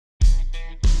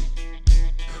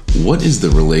What is the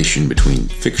relation between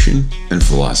fiction and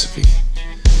philosophy?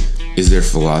 Is there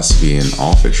philosophy in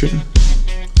all fiction?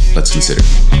 Let's consider.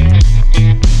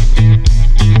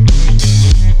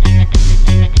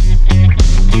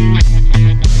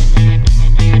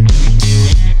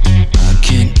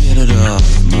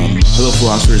 Hello,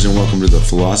 philosophers, and welcome to the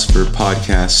Philosopher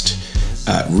Podcast.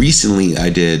 Recently, I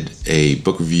did a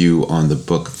book review on the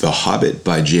book The Hobbit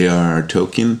by J.R.R.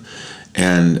 Tolkien,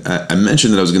 and I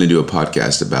mentioned that I was going to do a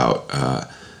podcast about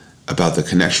the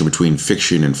connection between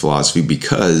fiction and philosophy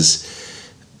because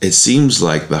it seems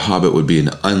like The Hobbit would be an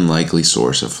unlikely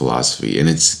source of philosophy, and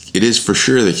it is for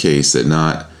sure the case that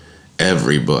not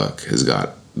every book has got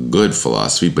good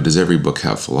philosophy, but does every book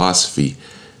have philosophy?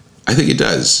 I think it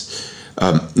does.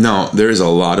 Now, there is a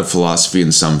lot of philosophy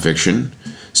in some fiction.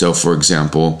 So, for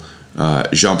example,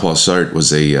 Jean-Paul Sartre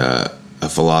was a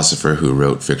philosopher who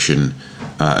wrote fiction.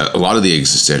 A lot of the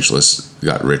existentialists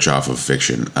got rich off of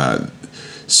fiction.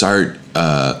 Sartre,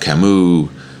 Camus,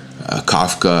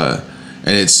 Kafka,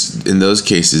 and it's in those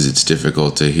cases it's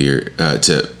difficult to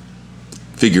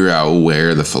figure out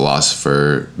where the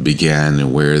philosopher began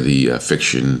and where the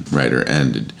fiction writer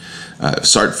ended.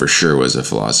 Sartre for sure was a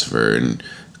philosopher, and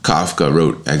Kafka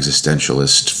wrote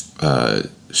existentialist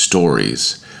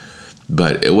stories,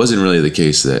 but it wasn't really the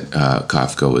case that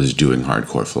Kafka was doing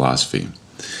hardcore philosophy.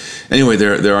 Anyway,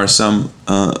 there are some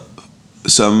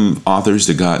authors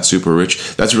that got super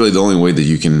rich. That's really the only way that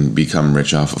you can become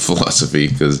rich off of philosophy,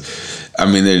 because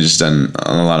they're just done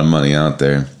a lot of money out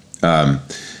there. And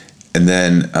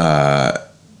then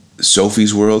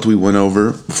Sophie's World we went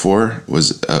over before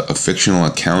was a fictional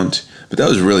account, but that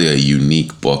was really a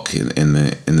unique book in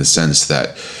the sense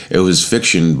that it was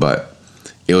fiction, but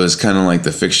it was kind of like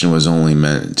the fiction was only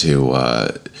meant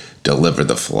to deliver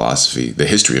the philosophy, the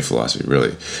history of philosophy,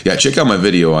 really. Yeah, check out my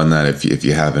video on that if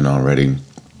you haven't already.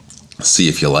 See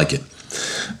if you like it.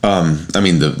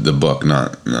 The book,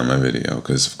 not my video,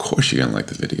 because of course you're gonna like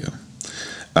the video.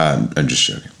 I'm just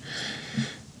joking.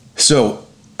 So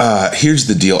here's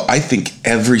the deal. I think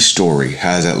every story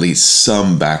has at least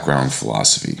some background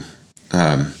philosophy.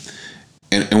 And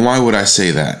why would I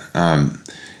say that?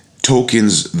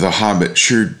 Tolkien's The Hobbit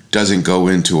sure doesn't go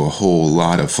into a whole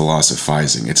lot of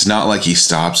philosophizing. It's not like he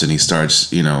stops and he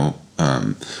starts,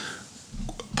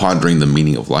 pondering the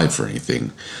meaning of life or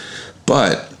anything.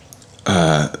 But,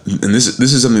 and this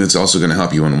is something that's also going to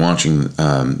help you when watching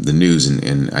the news.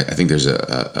 And I think there's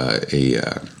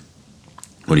a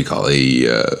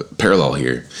parallel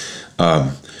here.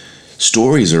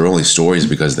 Stories are only stories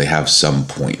because they have some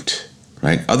point,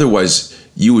 right? Otherwise,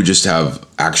 you would just have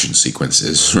action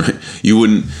sequences, right? You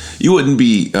wouldn't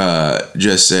be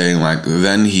just saying like,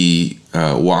 then he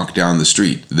walked down the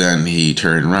street, then he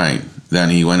turned right, then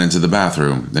he went into the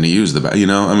bathroom, then he used the bathroom.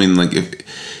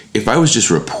 If I was just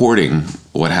reporting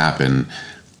what happened,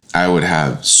 I would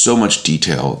have so much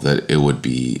detail that it would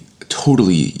be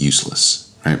totally useless.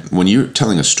 Right? When you're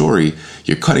telling a story,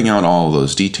 you're cutting out all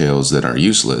those details that are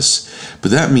useless, but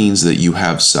that means that you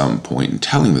have some point in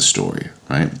telling the story,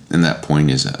 right? And that point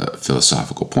is a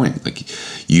philosophical point. Like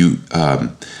you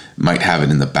might have it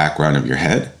in the background of your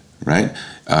head, right?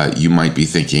 You might be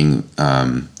thinking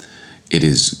it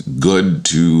is good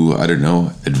to,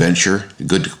 adventure,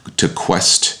 good to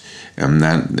quest, and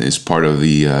that is part of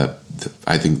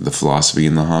I think the philosophy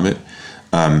in The Hobbit.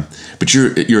 But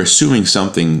you're assuming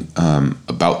something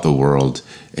about the world,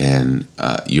 and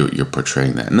you're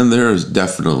portraying that. And then there's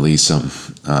definitely some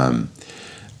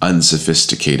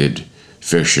unsophisticated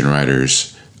fiction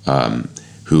writers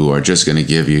who are just going to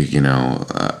give you,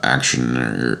 action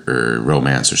or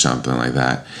romance or something like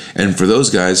that. And for those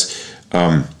guys,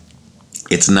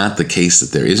 it's not the case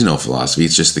that there is no philosophy.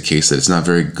 It's just the case that it's not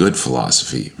very good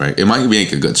philosophy, right? It might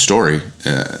make a good story.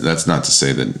 That's not to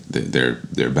say that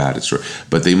they're bad at story,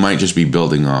 but they might just be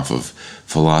building off of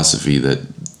philosophy that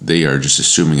they are just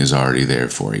assuming is already there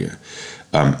for you.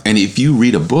 And if you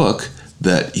read a book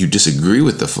that you disagree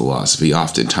with the philosophy,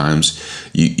 oftentimes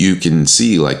you can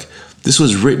see like, this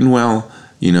was written well,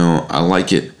 I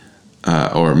like it,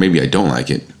 or maybe I don't like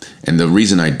it. And the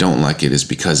reason I don't like it is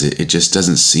because it just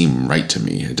doesn't seem right to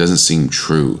me. It doesn't seem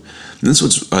true. And this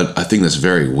was a thing that's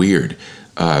very weird.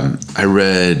 I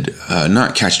read,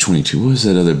 not Catch-22, what was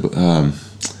that other book?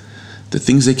 The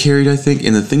Things They Carried, I think.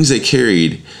 In The Things They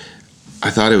Carried,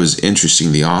 I thought it was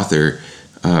interesting. The author,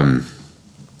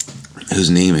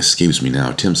 whose name escapes me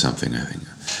now, Tim something, I think.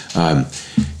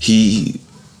 He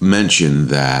mentioned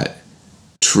that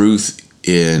truth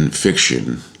in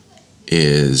fiction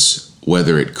is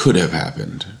whether it could have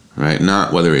happened, right?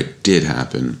 Not whether it did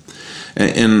happen.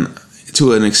 And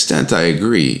to an extent, I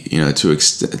agree. To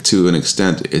an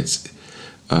extent, it's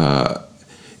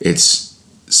it's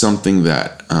something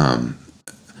that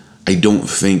I don't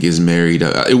think is married.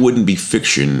 It wouldn't be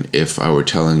fiction if I were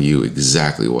telling you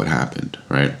exactly what happened,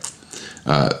 right?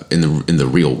 In the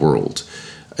real world.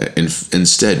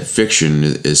 Instead, fiction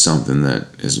is something that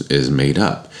is made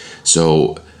up.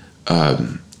 So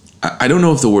I don't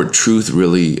know if the word truth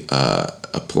really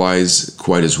applies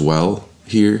quite as well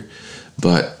here,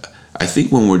 but I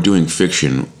think when we're doing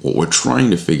fiction, what we're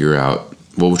trying to figure out,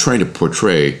 what we're trying to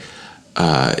portray,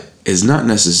 is not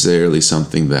necessarily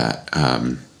something that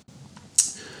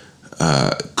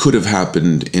could have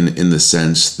happened in the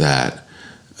sense that,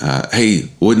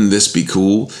 hey, wouldn't this be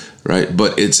cool, right?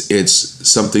 But it's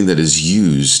something that is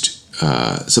used,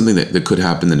 something that could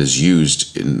happen that is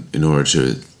used in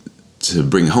order to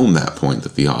bring home that point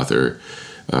that the author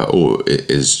or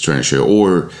is trying to show,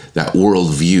 or that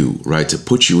worldview, right? To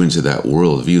put you into that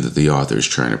worldview that the author is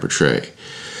trying to portray.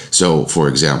 So, for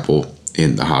example,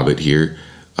 in The Hobbit here,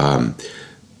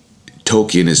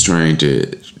 Tolkien is trying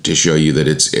to show you that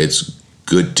it's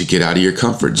good to get out of your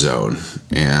comfort zone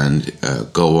and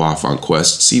go off on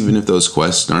quests, even if those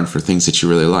quests aren't for things that you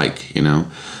really like, you know.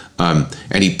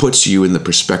 And he puts you in the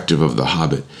perspective of the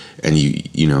Hobbit, and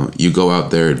you go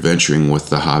out there adventuring with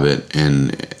the Hobbit,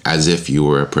 and as if you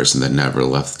were a person that never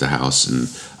left the house, and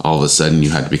all of a sudden you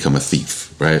had to become a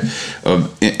thief, right?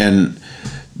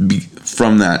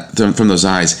 From those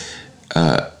eyes,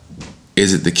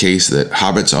 is it the case that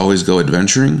hobbits always go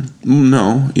adventuring?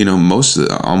 No,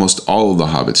 almost all of the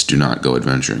hobbits do not go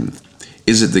adventuring.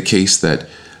 Is it the case that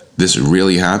this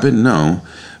really happened? No,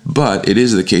 but it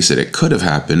is the case that it could have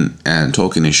happened, and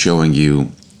Tolkien is showing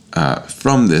you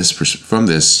from this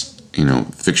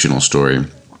fictional story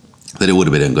that it would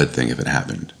have been a good thing if it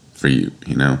happened for you.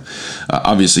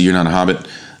 Obviously you're not a hobbit,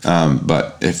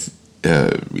 but if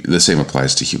the same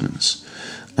applies to humans.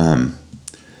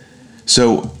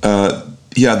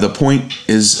 The point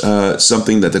is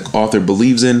something that the author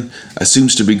believes in,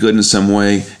 assumes to be good in some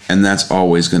way, and that's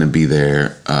always going to be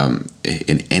there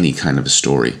in any kind of a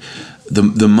story.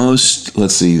 The most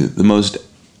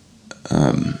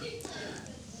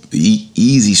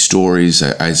easy stories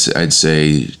I'd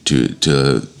say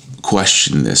to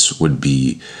question this would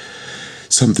be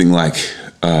something like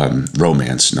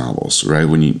romance novels, right?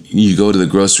 When you go to the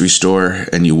grocery store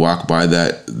and you walk by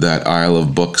that aisle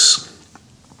of books,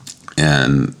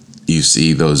 and you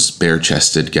see those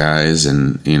bare-chested guys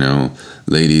and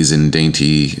ladies in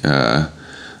dainty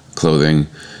clothing,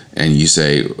 and you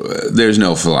say, "There's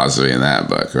no philosophy in that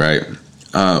book," right?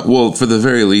 Well, for the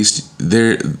very least,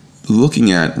 they're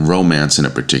looking at romance in a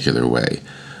particular way.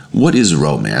 What is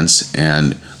romance,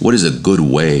 and what is a good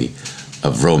way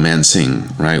of romancing,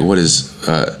 right? What is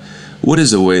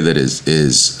a way that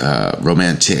is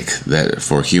romantic that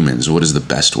for humans? What is the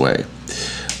best way?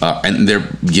 And they're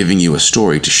giving you a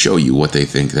story to show you what they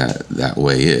think that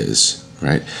way is,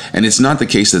 right? And it's not the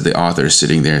case that the author is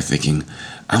sitting there thinking,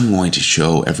 I'm going to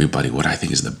show everybody what I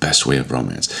think is the best way of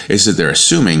romance. It's that they're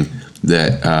assuming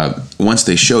that once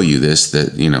they show you this,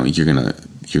 that you're gonna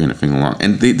think along.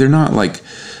 And they're not like,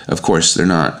 of course, they're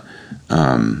not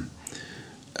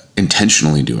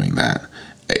intentionally doing that.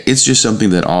 It's just something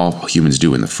that all humans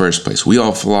do in the first place. We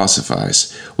all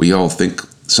philosophize. We all think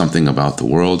something about the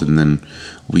world, and then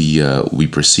we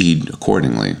proceed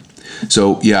accordingly.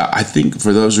 So yeah, I think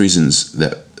for those reasons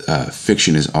that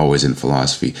fiction is always in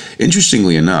philosophy.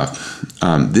 Interestingly enough,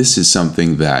 this is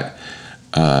something that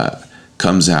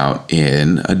comes out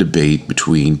in a debate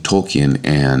between Tolkien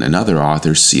and another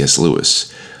author, C.S.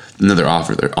 Lewis, another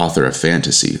author of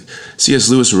fantasy. C.S.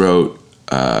 Lewis wrote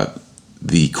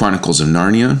the Chronicles of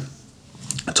Narnia.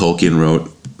 Tolkien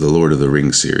wrote the Lord of the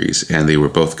Rings series, and they were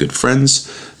both good friends.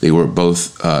 They were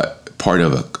both part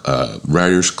of a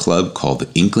writers club called the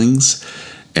Inklings,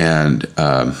 and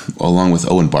along with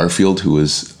Owen Barfield, who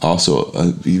was also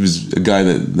he was a guy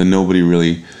that nobody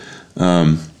really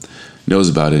knows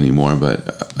about anymore,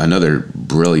 but another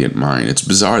brilliant mind. It's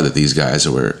bizarre that these guys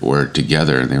were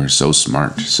together, and they were so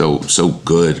smart, so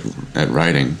good at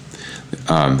writing.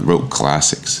 Wrote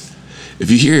classics. If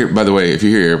you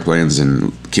hear airplanes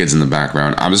and kids in the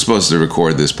background, I was supposed to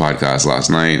record this podcast last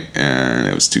night, and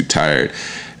I was too tired.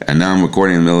 And now I'm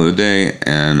recording in the middle of the day,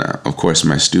 and of course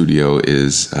my studio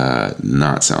is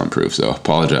not soundproof, so I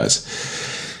apologize.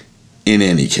 In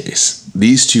any case,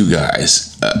 these two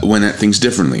guys went at things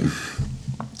differently.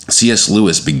 C.S.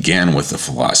 Lewis began with the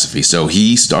philosophy, so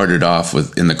he started off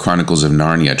in the Chronicles of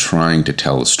Narnia trying to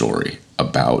tell a story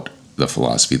about the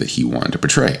philosophy that he wanted to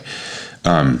portray.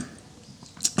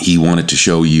 He wanted to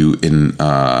show you in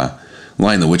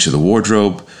Lion the Witch of the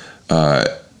Wardrobe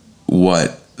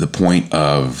what the point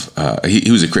of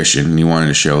he was a Christian, and he wanted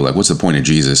to show like what's the point of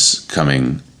Jesus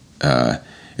coming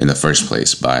in the first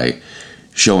place by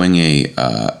showing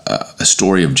a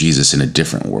story of Jesus in a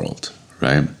different world,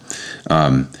 right?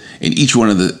 In each one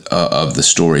of the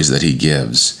stories that he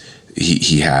gives,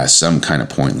 he has some kind of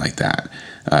point like that.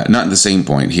 Not the same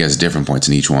point. He has different points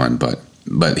in each one,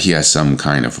 but he has some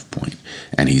kind of point,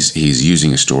 and he's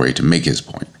using a story to make his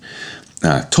point.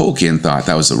 Tolkien thought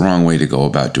that was the wrong way to go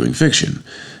about doing fiction.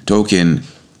 Tolkien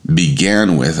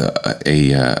began with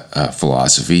a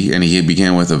philosophy, and he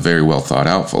began with a very well thought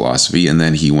out philosophy, and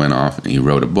then he went off and he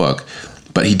wrote a book,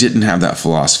 but he didn't have that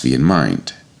philosophy in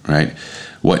mind, right?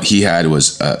 What he had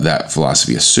was that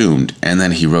philosophy assumed, and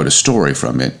then he wrote a story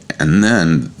from it, and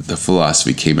then the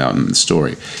philosophy came out in the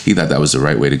story. He thought that was the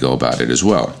right way to go about it as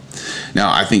well.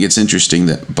 Now, I think it's interesting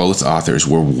that both authors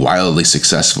were wildly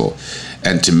successful,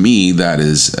 and to me, that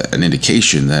is an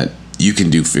indication that you can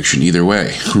do fiction either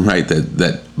way, right?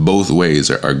 That both ways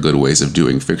are good ways of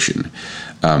doing fiction.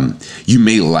 You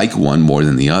may like one more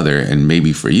than the other, and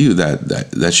maybe for you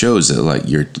that shows that like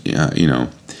you're,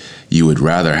 you would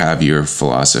rather have your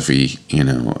philosophy,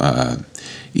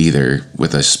 either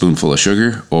with a spoonful of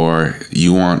sugar, or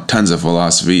you want tons of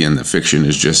philosophy and the fiction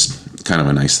is just kind of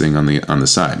a nice thing on the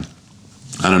side.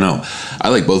 I don't know. I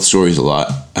like both stories a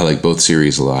lot. I like both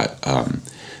series a lot.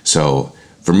 So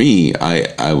for me,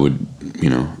 I would,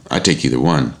 I'd take either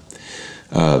one.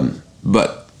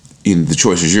 But the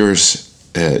choice is yours.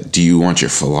 Do you want your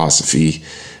philosophy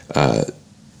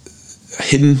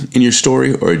hidden in your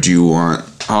story, or do you want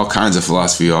all kinds of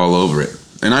philosophy all over it?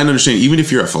 And I understand, even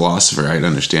if you're a philosopher, I'd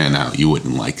understand now you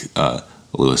wouldn't like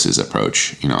Lewis's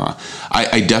approach.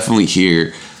 I definitely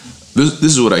hear, this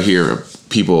is what I hear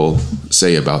people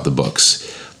say about the books,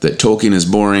 that Tolkien is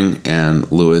boring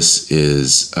and Lewis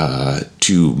is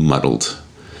too muddled.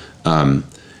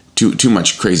 Too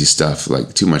much crazy stuff,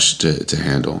 like too much to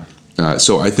handle.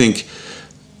 So I think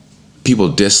people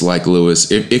dislike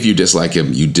Lewis. If you dislike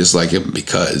him, you dislike him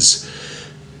because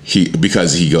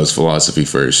he goes philosophy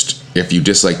first. If you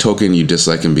dislike Tolkien, you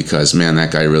dislike him because, man,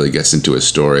 that guy really gets into a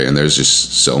story and there's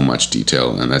just so much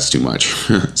detail, and that's too much.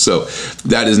 So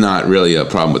that is not really a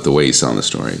problem with the way he's telling the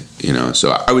story,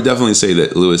 So I would definitely say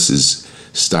that Lewis's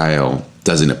style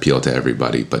doesn't appeal to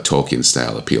everybody, but Tolkien's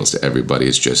style appeals to everybody.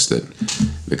 It's just that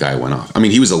the guy went off. I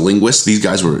mean, he was a linguist. These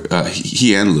guys were,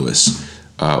 he and Lewis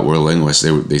were linguists.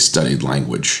 They studied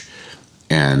language,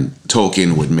 and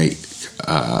Tolkien would make,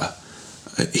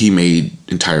 he made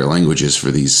entire languages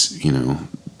for these,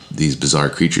 these bizarre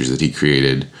creatures that he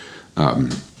created.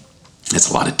 It's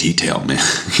a lot of detail, man.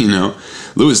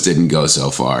 Lewis didn't go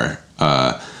so far.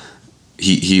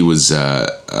 He was a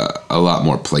lot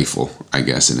more playful, I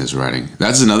guess, in his writing.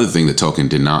 That's another thing that Tolkien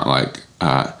did not like.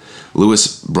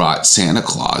 Lewis brought Santa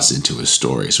Claus into his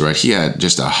stories, right? He had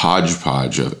just a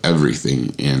hodgepodge of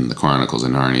everything in the Chronicles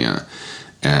of Narnia,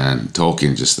 and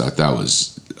Tolkien just thought that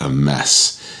was a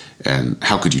mess. And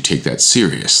how could you take that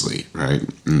seriously, right?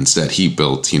 Instead, he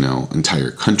built, entire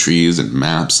countries and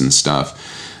maps and stuff,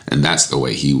 and that's the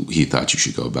way he thought you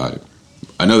should go about it.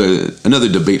 Another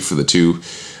debate for the two,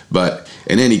 but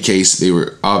in any case, they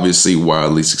were obviously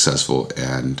wildly successful,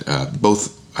 and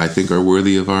both, I think, are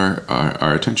worthy of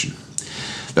our attention.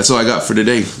 That's all I got for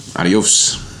today.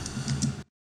 Adios.